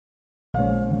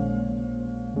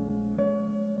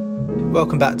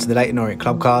Welcome back to the Leighton Orient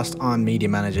Clubcast. I'm Media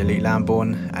Manager Luke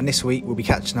Lambourne, and this week we'll be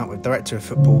catching up with Director of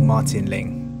Football Martin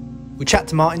Ling. We'll chat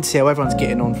to Martin to see how everyone's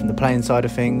getting on from the playing side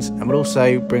of things, and we'll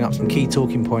also bring up some key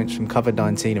talking points from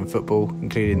COVID-19 and football,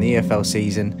 including the EFL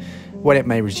season, when it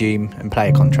may resume, and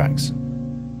player contracts.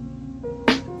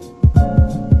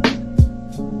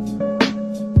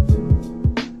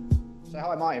 So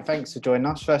hi Martin, thanks for joining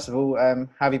us. First of all, how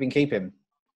have you been keeping?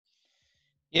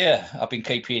 Yeah, I've been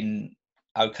keeping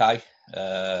okay.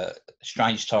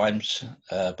 Strange times,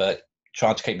 but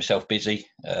trying to keep myself busy.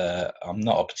 I'm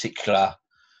not a particular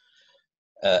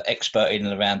expert in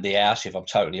and around the house, if I'm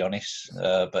totally honest.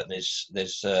 But there's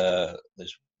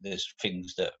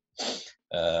things that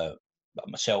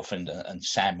myself and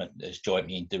Sam has joined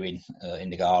me in doing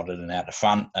in the garden and out the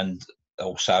front, and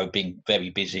also being very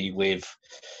busy with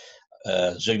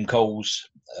Zoom calls.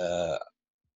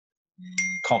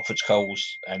 Conference calls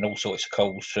and all sorts of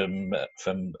calls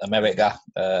from America.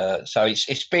 So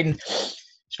it's been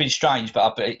strange,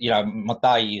 but my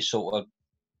day is sort of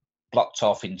blocked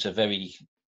off into very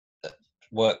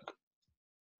work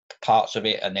parts of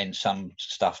it, and then some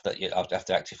stuff that I have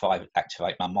to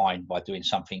activate my mind by doing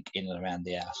something in and around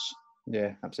the house.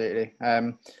 Yeah, absolutely.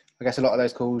 I guess a lot of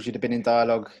those calls you'd have been in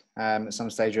dialogue at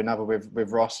some stage or another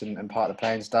with Ross and part of the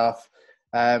playing staff.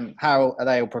 How are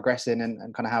they all progressing,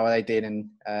 and kind of how are they dealing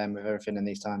with everything in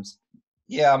these times?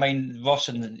 Yeah, I mean, Ross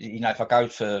and if I go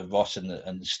for Ross and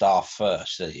the staff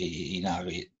first,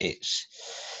 it's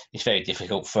very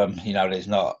difficult for them. There's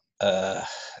not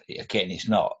again, it's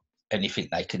not anything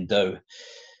they can do.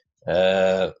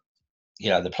 The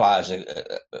players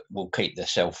will keep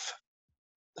themselves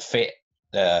fit.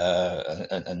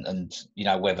 And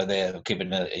whether they're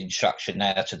given an instruction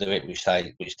now to do it, which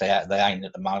they ain't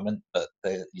at the moment, but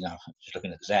just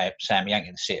looking at Sam, he ain't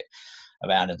going to sit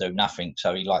around and do nothing,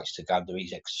 so he likes to go and do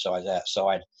his exercise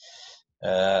outside,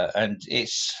 and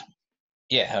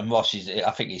and Ross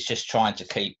I think he's just trying to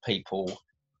keep people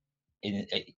in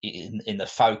the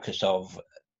focus of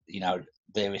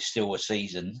there is still a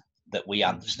season that we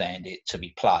understand it to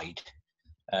be played,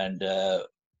 and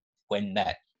when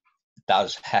that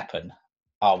does happen,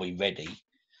 are we ready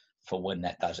for when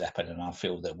that does happen? And I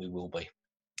feel that we will be.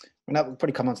 And that will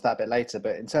probably come on to that a bit later,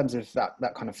 but in terms of that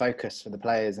kind of focus for the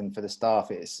players and for the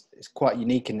staff, it's quite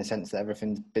unique in the sense that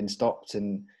everything's been stopped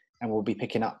and we'll be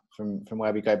picking up from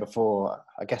where we go before.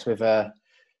 I guess with a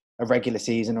regular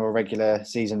season or a regular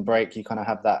season break, you kind of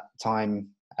have that time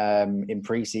in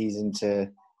pre-season to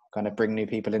kind of bring new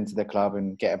people into the club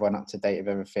and get everyone up to date with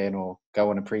everything, or go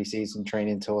on a pre-season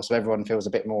training tour, so everyone feels a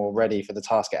bit more ready for the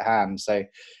task at hand. So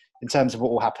in terms of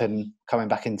what will happen coming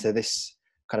back into this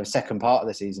kind of second part of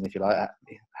the season, if you like,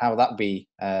 how will that be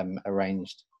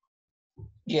arranged?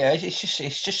 Yeah,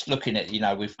 it's just looking at,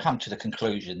 we've come to the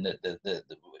conclusion that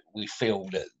we feel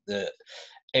that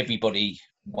everybody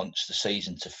wants the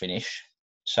season to finish,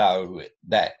 so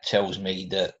that tells me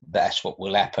that that's what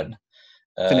will happen.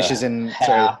 Finishes in,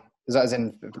 sorry, is that as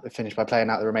in finish by playing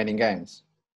out the remaining games?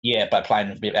 Yeah, by playing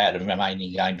a bit out of the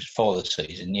remaining games for the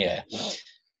season, yeah.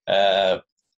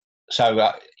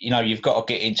 So you've got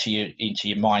to get into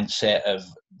your mindset of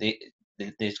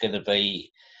there's going to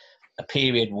be a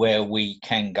period where we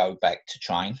can go back to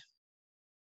train.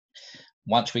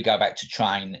 Once we go back to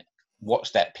train,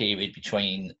 what's that period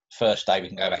between first day we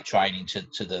can go back training to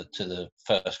the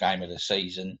first game of the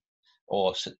season,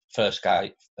 or first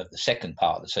game of the second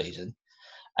part of the season,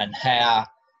 and how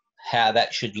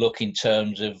that should look in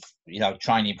terms of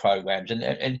training programs,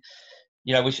 and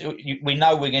we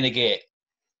know we're going to get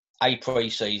a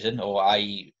pre-season or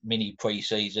a mini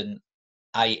pre-season,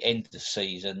 a end of the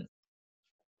season,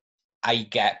 a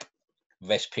gap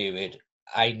rest period,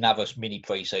 another mini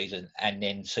pre-season, and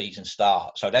then season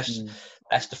start. So that's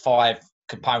the 5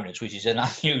 components, which is an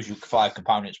unusual 5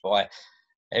 components by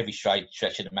every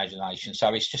stretch of the imagination.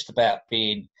 So it's just about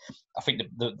being, I think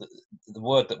the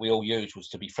word that we all used was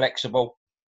to be flexible.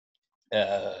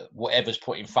 Whatever's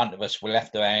put in front of us, we'll have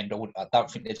to handle. I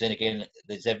don't think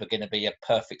there's ever going to be a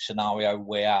perfect scenario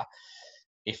where,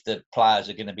 if the players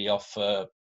are going to be off for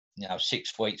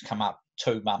 6 weeks, come up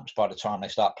 2 months by the time they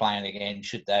start playing again,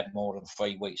 should they have more than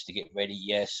 3 weeks to get ready?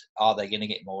 Yes. Are they going to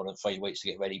get more than 3 weeks to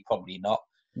get ready? Probably not.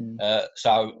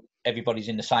 So everybody's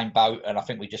in the same boat, and I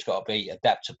think we just got to be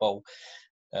adaptable.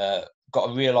 Got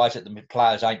to realise that the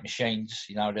players ain't machines.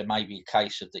 There may be a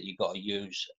case of that you've got to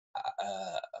use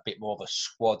a bit more of a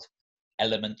squad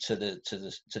element to the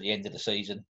end of the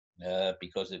season,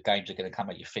 because the games are going to come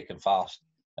at you thick and fast.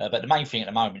 But the main thing at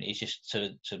the moment is just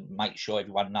to make sure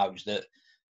everyone knows that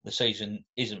the season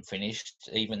isn't finished,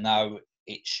 even though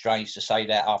it's strange to say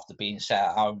that after being sat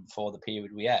at home for the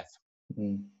period we have.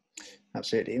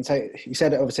 Absolutely. And so you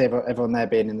said obviously everyone there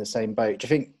being in the same boat. Do you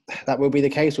think that will be the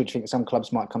case, or do you think some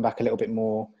clubs might come back a little bit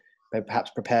more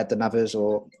perhaps prepared than others,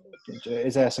 or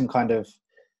is there some kind of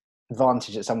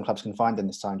advantage that some clubs can find in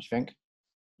this time, do you think?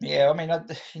 Yeah, I mean,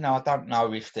 I don't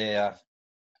know if they're,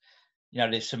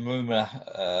 there's some rumour,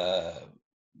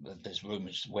 there's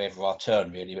rumours wherever I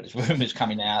turn really, but there's rumours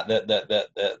coming out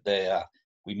that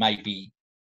we may be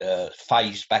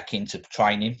phased back into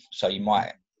training, so you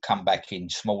might come back in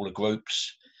smaller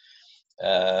groups.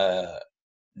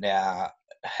 Now,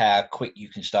 how quick you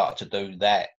can start to do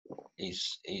that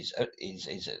is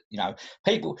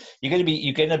people, you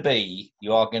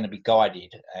are going to be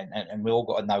guided, and we all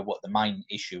got to know what the main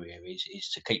issue here is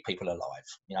to keep people alive.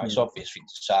 It's obvious thing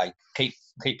to say, keep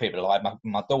people alive.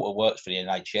 My daughter works for the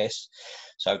NHS,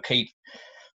 so keep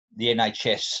the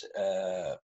NHS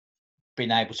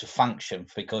being able to function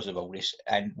because of all this,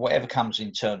 and whatever comes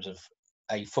in terms of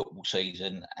a football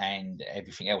season and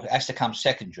everything else has to come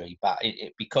secondary, but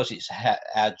because it's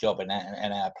our job and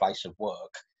our place of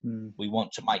work, we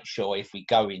want to make sure if we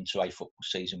go into a football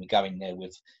season, we go in there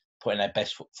with putting our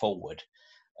best foot forward.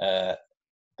 But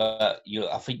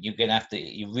I think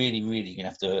you're really, really going to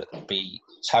have to be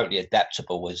totally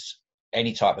adaptable as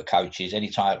any type of coaches, any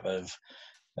type of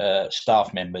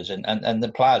staff members, and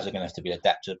the players are going to have to be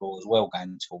adaptable as well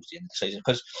going towards the end of the season,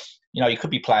 because you could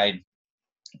be playing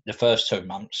the first 2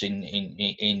 months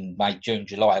in May, June,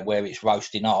 July, where it's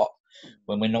roasting hot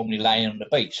when we're normally laying on the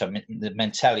beach. So the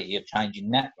mentality of changing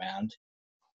that round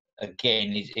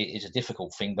again is a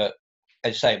difficult thing. But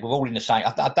as I say, we're all in the same.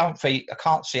 I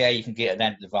can't see how you can get an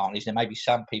added advantage. There may be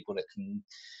some people that can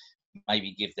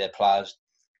maybe give their players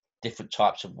different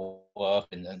types of work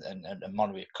and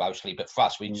monitor it closely. But for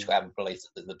us, we just have a belief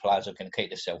that the players are going to keep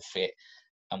themselves fit,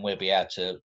 and we'll be able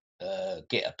to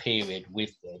get a period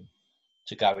with them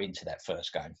to go into that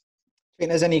first game. Do you think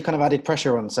there's any kind of added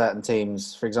pressure on certain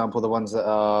teams, for example, the ones that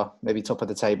are maybe top of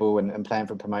the table and playing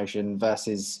for promotion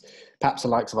versus perhaps the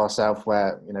likes of ourselves,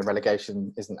 where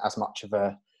relegation isn't as much of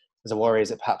a worry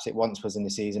as it perhaps it once was in the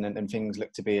season, and things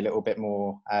look to be a little bit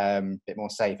more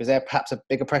safe? Is there perhaps a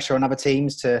bigger pressure on other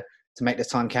teams to make this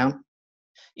time count?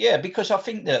 Yeah, because I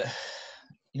think that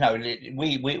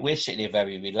we're sitting here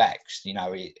very relaxed.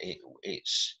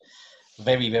 It's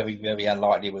very, very, very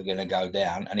unlikely we're going to go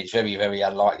down, and it's very, very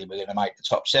unlikely we're going to make the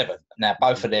top 7. Now,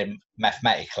 both of them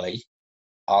mathematically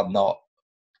are not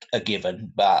a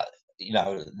given, but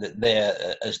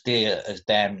they're as dear as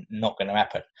damn not going to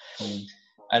happen.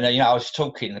 And I was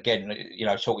talking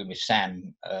with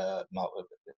Sam.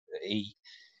 He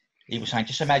was saying,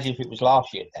 just imagine if it was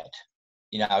last year,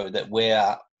 Dad. That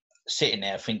we're sitting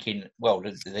there thinking, well,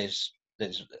 there's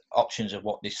options of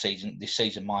what this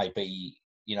season might be.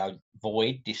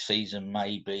 Void. This season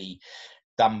may be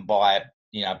done by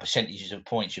percentages of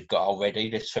points you've got already.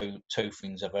 There's two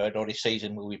things I've heard. Or this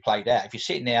season will be played out. If you're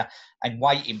sitting there and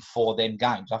waiting for them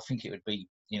games, I think it would be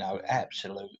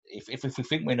absolute. If we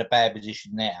think we're in a bad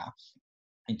position now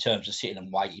in terms of sitting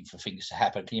and waiting for things to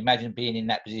happen, can you imagine being in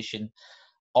that position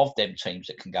of them teams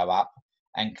that can go up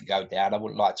and can go down? I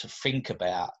would like to think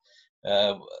about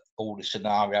all the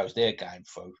scenarios they're going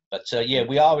through, but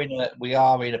we are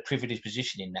in a privileged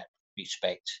position in that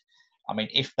respect. I mean,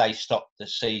 if they stop the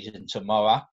season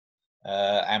tomorrow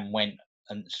and went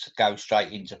and go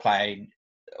straight into playing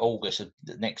August of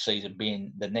the next season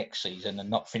being the next season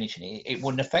and not finishing it, it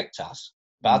wouldn't affect us.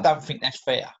 But I don't think that's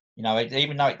fair.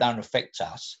 Even though it don't affect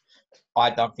us,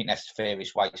 I don't think that's the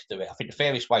fairest way to do it. I think the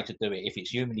fairest way to do it, if it's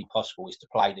humanly possible, is to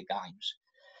play the games.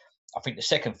 I think the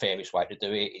second fairest way to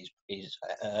do it is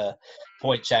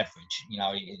points average.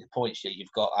 The points that you've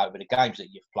got over the games that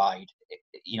you've played.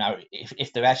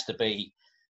 If there has to be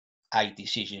a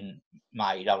decision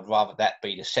made, I would rather that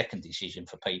be the second decision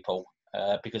for people,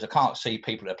 because I can't see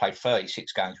people that play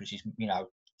 36 games, which is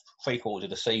 3/4 of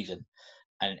the season,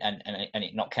 and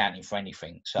it not counting for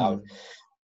anything. So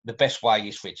the best way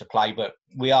is for it to play, but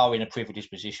we are in a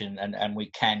privileged position, and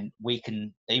we can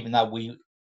even though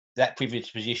that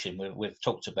privileged position we've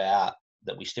talked about,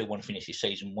 that we still want to finish this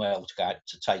season well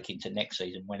to take into next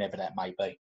season, whenever that may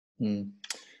be.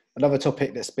 Another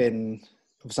topic that's been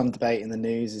of some debate in the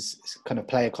news is kind of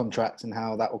player contracts and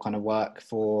how that will kind of work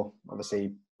for,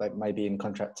 obviously, like maybe in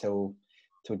contract till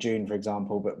June, for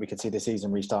example, but we could see the season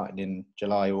restarting in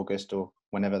July, August, or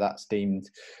whenever that's deemed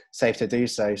safe to do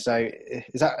so. So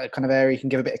is that a kind of area you can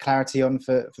give a bit of clarity on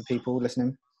for people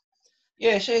listening?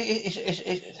 Yes,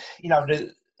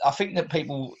 I think that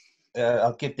people,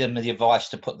 I'll give them the advice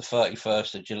to put the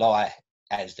 31st of July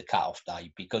as the cut-off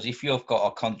date, because if you've got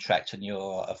a contract and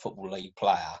you're a Football League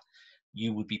player,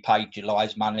 you would be paid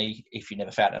July's money if you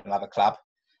never found another club.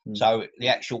 So the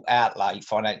actual outlay,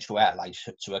 financial outlay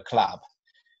to a club,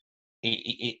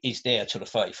 it is there till the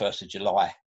 31st of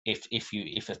July. If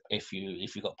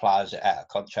you've got players that are out of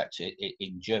contract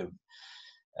in June,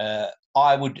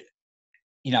 I would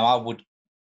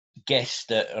guess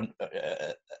that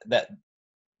that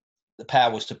the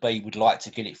powers to be would like to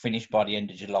get it finished by the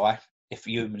end of July, if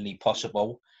humanly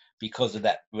possible, because of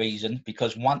that reason.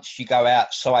 Because once you go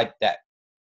outside that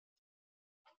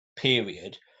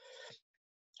period,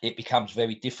 it becomes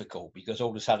very difficult, because all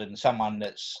of a sudden someone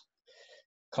that's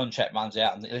contract runs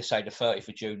out, and let's say the 30th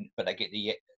of June, but they get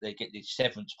the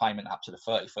severance payment up to the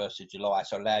 31st of July,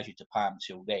 so it allows you to pay them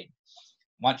till then.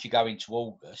 Once you go into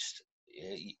August,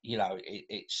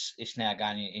 it's now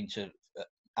going into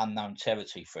unknown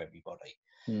territory for everybody.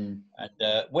 And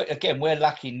we're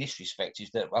lucky in this respect, is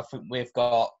that I think we've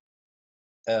only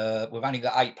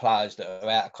got 8 players that are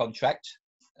out of contract.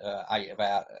 8 of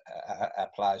our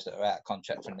players that are out of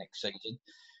contract for next season.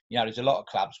 There's a lot of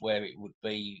clubs where it would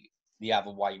be the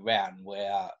other way round,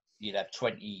 where you'd have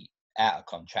 20 out of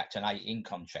contract and 8 in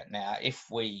contract. Now, if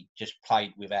we just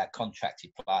played with our contracted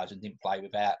players and didn't play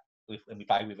without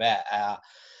our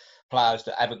players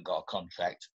that haven't got a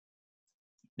contract,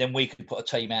 then we could put a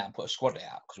team out and put a squad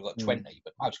out, because we've got 20.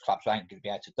 But most clubs ain't going to be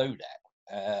able to do that.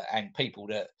 And people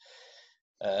that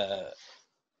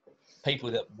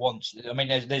want, I mean,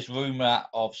 there's rumour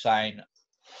of saying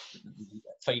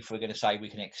FIFA are going to say we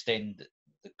can extend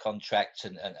the contract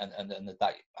and the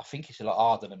date. I think it's a lot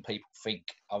harder than people think.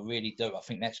 I really do. I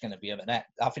think that's going to be that.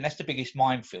 I think that's the biggest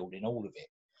minefield in all of it.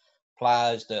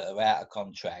 Players that are out of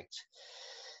contract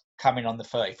coming on the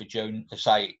 30th of June to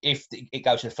say, if it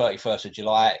goes to the 31st of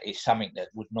July, it's something that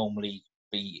would normally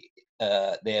be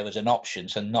there as an option,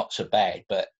 so not so bad.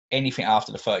 But anything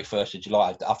after the 31st of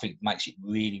July, I think makes it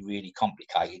really, really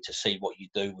complicated to see what you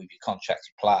do with your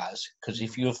contracted players. Because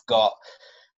if you've got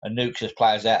a nucleus of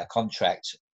players out of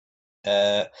contract,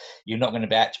 you're not going to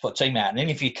be able to put a team out. And then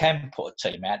if you can put a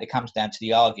team out, it comes down to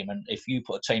the argument, if you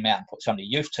put a team out and put some of the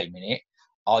youth team in it,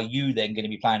 are you then going to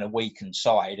be playing a weakened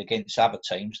side against other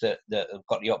teams that have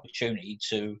got the opportunity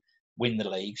to win the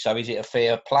league? So is it a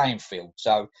fair playing field?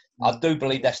 So I do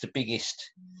believe that's the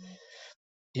biggest,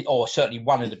 or certainly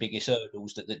one of the biggest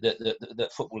hurdles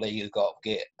that Football League has got to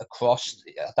get across.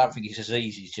 I don't think it's as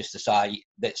easy as just to say,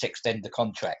 let's extend the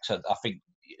contract. So I think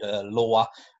law,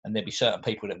 and there'd be certain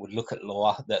people that would look at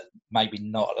law that maybe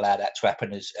not allow that to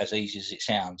happen as easy as it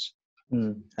sounds.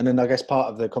 And then I guess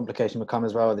part of the complication will come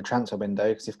as well with the transfer window,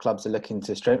 because if clubs are looking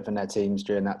to strengthen their teams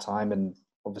during that time, and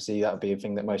obviously that would be a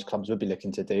thing that most clubs would be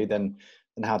looking to do, then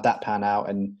how'd that pan out?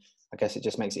 And I guess it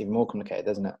just makes it even more complicated,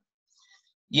 doesn't it?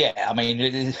 Yeah, I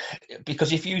mean,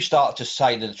 because if you start to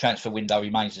say that the transfer window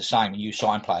remains the same and you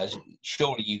sign players,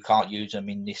 surely you can't use them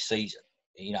in this season.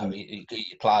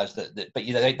 Players but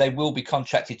they will be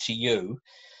contracted to you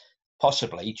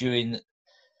possibly during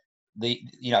the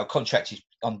contracted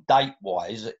on date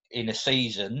wise in a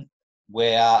season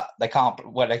where they can't,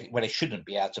 where they shouldn't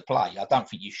be able to play. I don't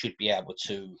think you should be able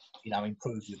to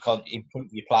improve your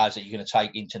players that you're going to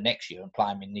take into next year and play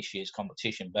them in this year's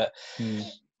competition. But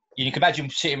you can imagine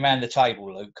sitting around the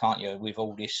table, Luke, can't you, with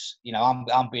all this?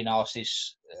 I'm being asked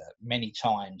this many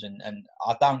times, and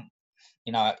I don't.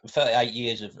 38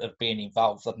 years of being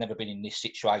involved, I've never been in this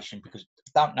situation because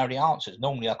I don't know the answers.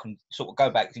 Normally, I can sort of go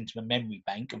back into my memory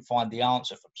bank and find the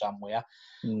answer from somewhere.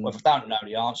 Well, if I don't know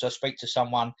the answer, I speak to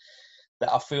someone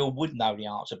that I feel would know the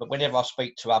answer. But whenever I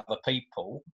speak to other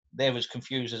people, they're as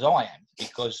confused as I am,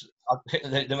 because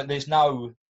there's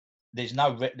no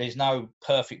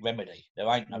perfect remedy. There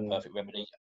ain't no perfect remedy.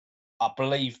 I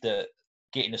believe that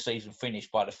getting the season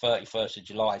finished by the 31st of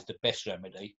July is the best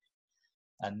remedy,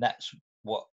 and that's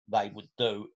what they would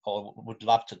do or would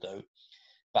love to do.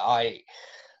 But I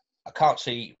can't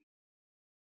see.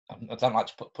 I don't like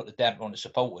to put the damper on the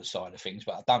supporters side of things,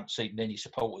 but I don't see many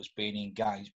supporters being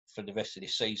engaged for the rest of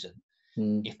this season.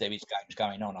 If there is games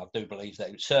going on, I do believe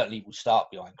they certainly will start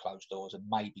behind closed doors and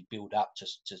maybe build up to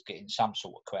getting some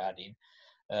sort of crowd in.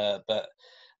 But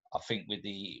I think with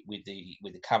the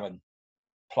current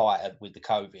plight with the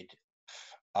COVID,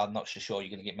 I'm not so sure you're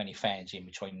going to get many fans in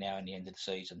between now and the end of the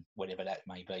season, whatever that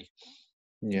may be.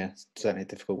 Yeah, it's certainly a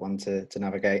difficult one to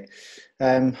navigate.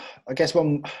 I guess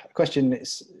one question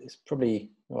is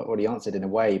probably already answered in a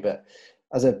way, but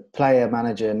as a player,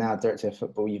 manager, now director of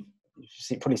football, you've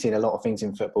probably seen a lot of things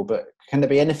in football, but can there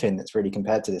be anything that's really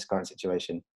compared to this current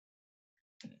situation?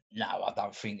 No, I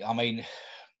don't think. I mean,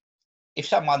 if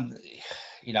someone,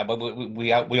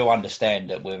 we all understand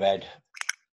that we've had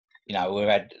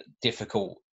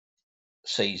difficult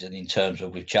season in terms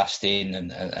of with Justin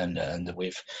and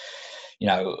with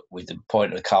with the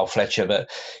point of Carl Fletcher. But,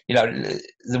 the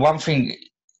one thing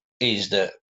is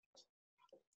that,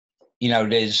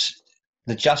 there's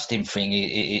the Justin thing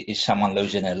is someone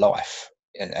losing their life.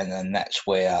 And that's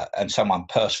where, and someone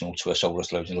personal to us all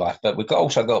is losing life. But we've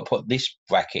also got to put this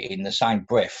bracket in the same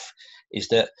breath, is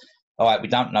that, all right, we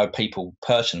don't know people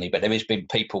personally, but there has been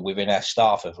people within our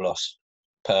staff who've lost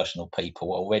personal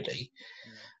people already.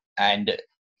 And it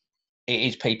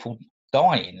is people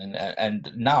dying.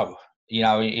 And no,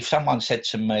 if someone said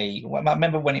to me, well, I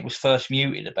remember when it was first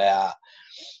muted about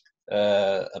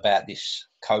this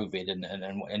COVID, and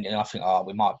I think,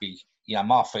 we might be,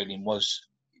 my feeling was,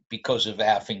 because of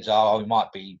how things are, we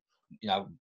might be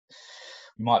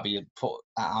put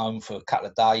at home for a couple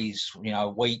of days, a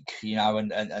week,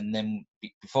 and then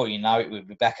before you know it, we'll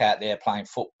be back out there playing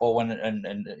football.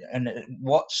 And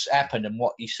what's happened and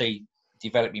what you see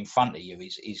develop in front of you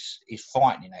is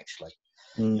frightening, actually.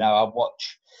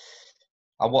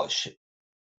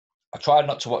 I try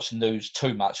not to watch the news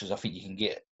too much, as I think you can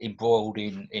get embroiled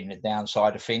in the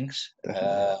downside of things.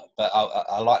 But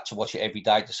I like to watch it every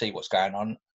day to see what's going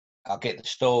on. I get the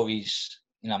stories.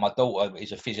 My daughter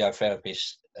is a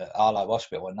physiotherapist at Arlo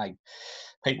Hospital, and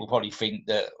people probably think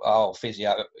that,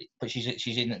 physio, but she's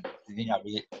in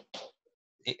the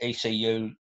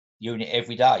ECU unit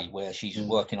every day, where she's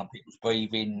working on people's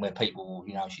breathing, where people,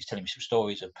 she's telling me some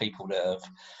stories of people that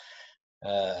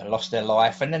have lost their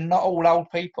life, and then not all old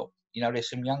people.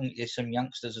 There's some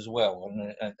youngsters as well,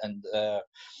 and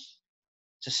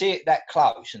to see it that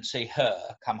close and see her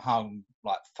come home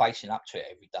like facing up to it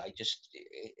every day, just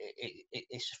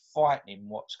it's frightening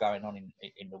what's going on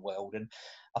in the world. And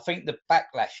I think the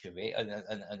backlash of it and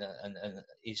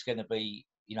is going to be,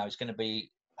 it's going to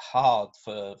be hard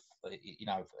for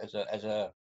as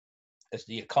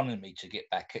the economy to get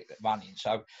back running.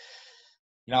 So,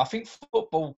 I think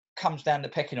football comes down the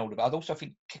pecking order, but I also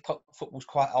think football's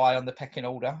quite high on the pecking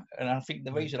order. And I think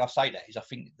the reason I say that is I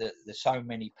think that there's so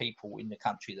many people in the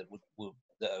country that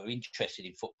that are interested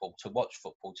in football, to watch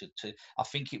football. I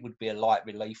think it would be a light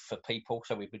relief for people.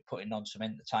 So we've been putting on some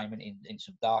entertainment in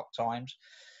some dark times.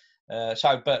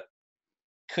 But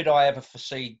could I ever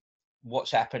foresee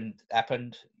what's happened?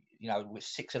 With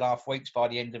 6.5 weeks by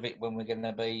the end of it, when we're going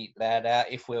to be allowed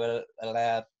out, if we're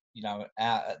allowed,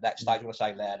 out at that stage. When I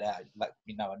say allowed out, like,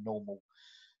 a normal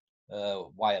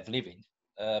way of living.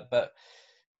 But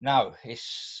no,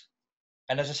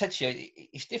 and as I said to you,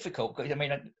 it's difficult. I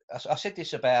mean, I said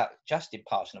this about Justin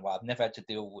passing away. I've had to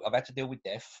deal with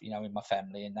death, in my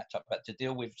family and that type. But to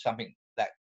deal with something that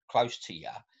close to you,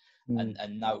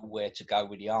 and know where to go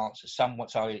with the answers.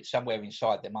 Somewhere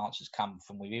inside them answers come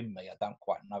from within me. I don't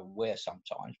quite know where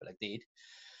sometimes, but they did.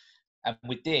 And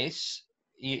with this,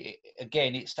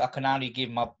 again, I can only give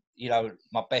my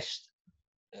best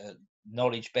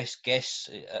knowledge, best guess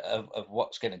of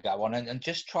what's going to go on, and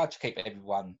just try to keep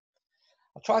everyone.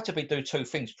 I try to do two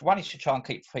things. One is to try and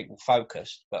keep people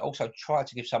focused, but also try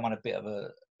to give someone a bit of a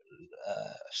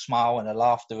smile and a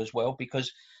laughter as well,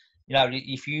 because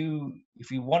if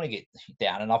you want to get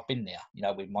down, and I've been there,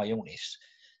 with my illness,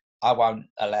 I won't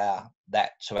allow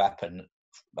that to happen.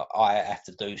 But I have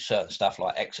to do certain stuff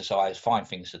like exercise, find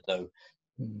things to do.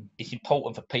 It's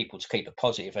important for people to keep a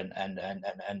positive and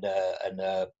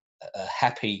a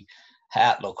happy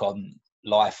outlook on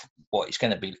life, what it's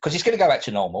going to be, because it's going to go back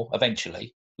to normal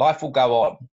eventually. Life will go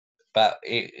on, but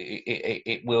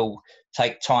it will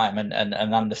take time and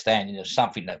understanding of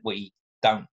something that we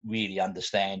don't really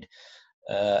understand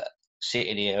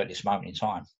sitting here at this moment in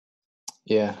time.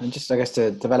 Yeah, and just, I guess, to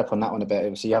develop on that one a bit,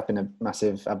 obviously you have been a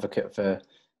massive advocate for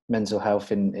mental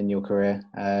health in your career.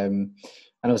 And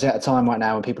obviously at a time right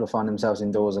now when people find themselves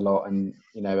indoors a lot and,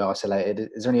 isolated,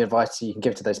 is there any advice you can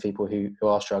give to those people who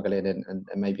are struggling and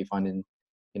maybe finding,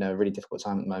 a really difficult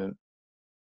time at the moment?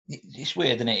 It's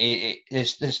weird, isn't it?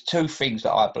 There's two things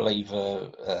that I believe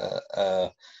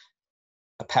are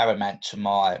paramount to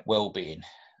my well-being.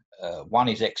 One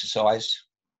is exercise,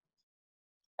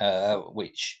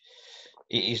 which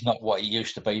it is not what it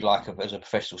used to be like as a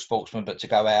professional sportsman, but to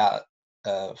go out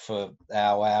for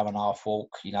hour and a half walk,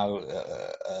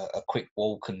 a quick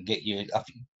walk and get you. I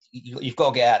think you've got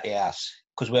to get out the house,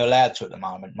 because we're allowed to at the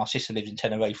moment. My sister lives in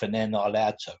Tenerife and they're not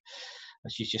allowed to.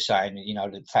 And she's just saying,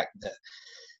 the fact that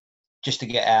just to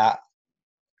get out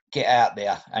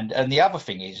there. And the other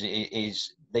thing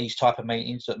is these type of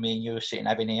meetings that me and you are sitting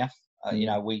having here.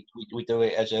 We do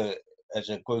it as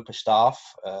a group of staff,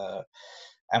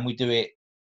 and we do it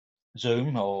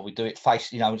Zoom, or we do it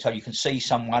face, so you can see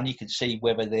someone, you can see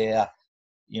whether they're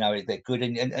good,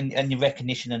 and your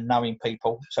recognition and knowing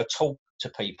people. So talk to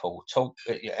people,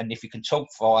 and if you can talk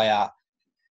via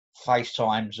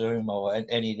FaceTime, Zoom, or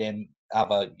any of them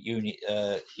other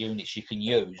units you can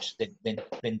use, then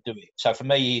do it. So for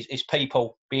me, it's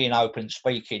people being open,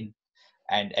 speaking,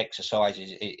 and exercise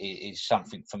is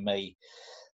something for me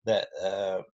that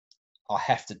I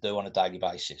have to do on a daily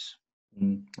basis.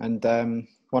 And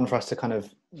one for us to kind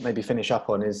of maybe finish up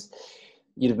on is,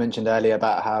 you'd have mentioned earlier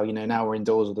about how, now we're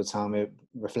indoors all the time, we're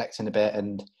reflecting a bit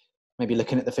and maybe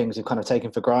looking at the things we've kind of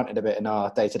taken for granted a bit in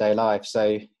our day-to-day life.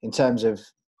 So in terms of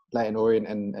Leyton Orient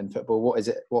and football, what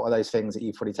are those things that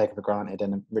you've probably taken for granted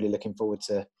and are really looking forward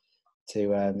to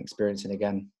experiencing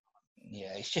again?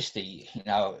 Yeah, it's just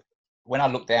when I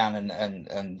look down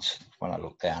and when I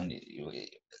look down,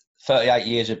 38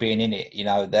 years of being in it,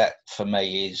 that for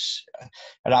me is,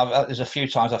 and there's a few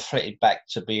times I've flitted back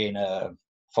to being a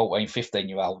 14,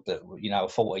 15-year-old that, a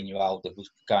 14-year-old that was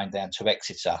going down to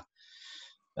Exeter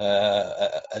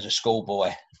as a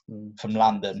schoolboy from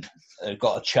London,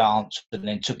 got a chance and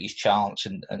then took his chance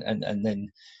and then,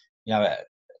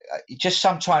 just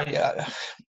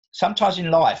sometimes in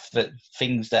life, that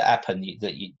things that happen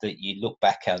that you look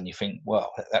back at and you think,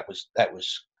 well, that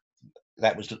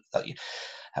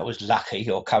was lucky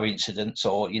or coincidence,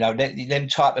 or them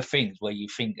type of things where you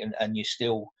think and you're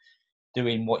still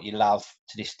doing what you love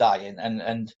to this day,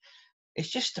 and it's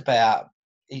just about,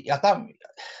 I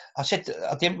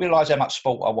didn't realise how much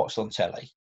sport I watched on telly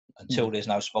until there's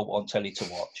no sport on telly to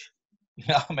watch. You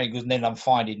know what I mean? Because then I'm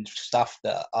finding stuff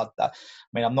that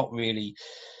I'm not really,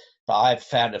 but I've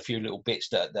found a few little bits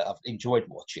that I've enjoyed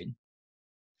watching,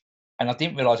 and I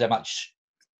didn't realise how much.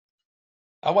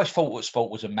 I always thought that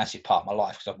sport was a massive part of my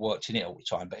life because I've worked in it all the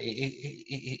time, but it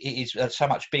is so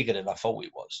much bigger than I thought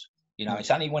it was.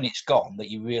 It's only when it's gone that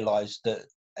you realise that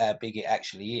how big it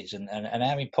actually is and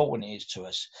how important it is to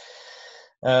us.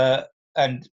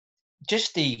 And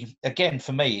just again,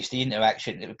 for me, it's the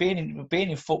interaction. Being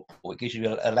in football,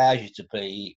 it allows you to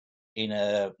be in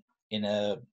a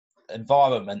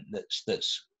environment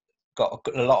that's got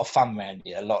a lot of fun around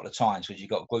it a lot of the times, because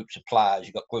you've got groups of players,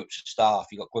 you've got groups of staff,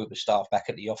 you've got group of staff back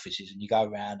at the offices, and you go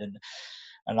around and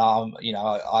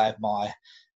I have my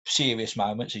serious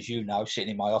moments, as sitting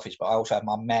in my office, but I also have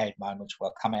my mad moments where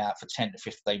I come out for 10 to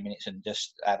 15 minutes and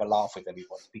just have a laugh with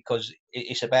everybody, because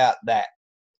it's about that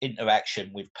interaction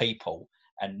with people,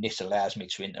 and this allows me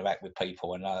to interact with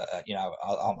people, and I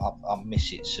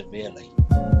miss it severely.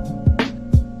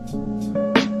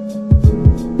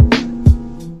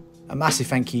 A massive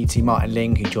thank you to Martin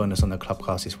Ling, who joined us on the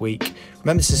Clubcast this week.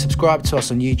 Remember to subscribe to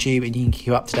us on YouTube, and you can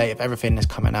keep up to date with everything that's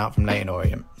coming out from Leyton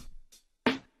Orient.